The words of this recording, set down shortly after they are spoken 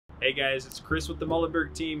Hey guys, it's Chris with the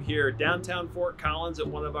Mullenberg team here, downtown Fort Collins at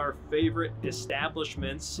one of our favorite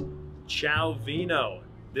establishments, Ciao Vino.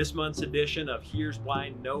 This month's edition of Here's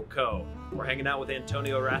Why NoCo. We're hanging out with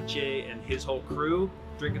Antonio Racce and his whole crew,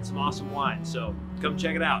 drinking some awesome wine. So come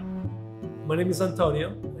check it out. My name is Antonio,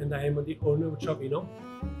 and I am the owner of Ciao Vino.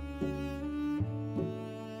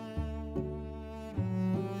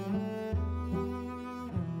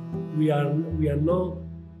 We are not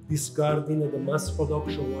discarding the mass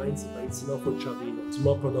production wines, but it's not for Ciao Vino.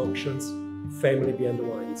 Small productions, family behind the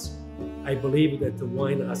wines. I believe that the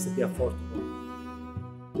wine has to be affordable.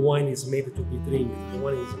 The wine is made to be drank. The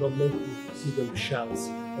wine is not meant to sit on the shelves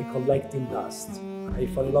and collecting dust. I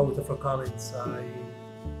fell in love with Fort Collins.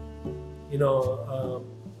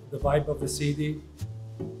 The vibe of the city,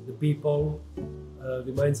 the people,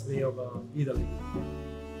 reminds me of Italy.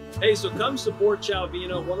 Hey, so come support Ciao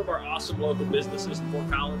Vino, one of our awesome local businesses in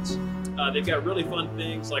Fort Collins. They've got really fun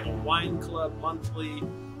things like a wine club monthly.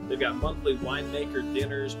 They've got monthly winemaker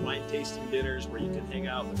dinners, wine tasting dinners where you can hang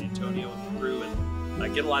out with Antonio and the crew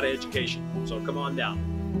and get a lot of education. So come on down.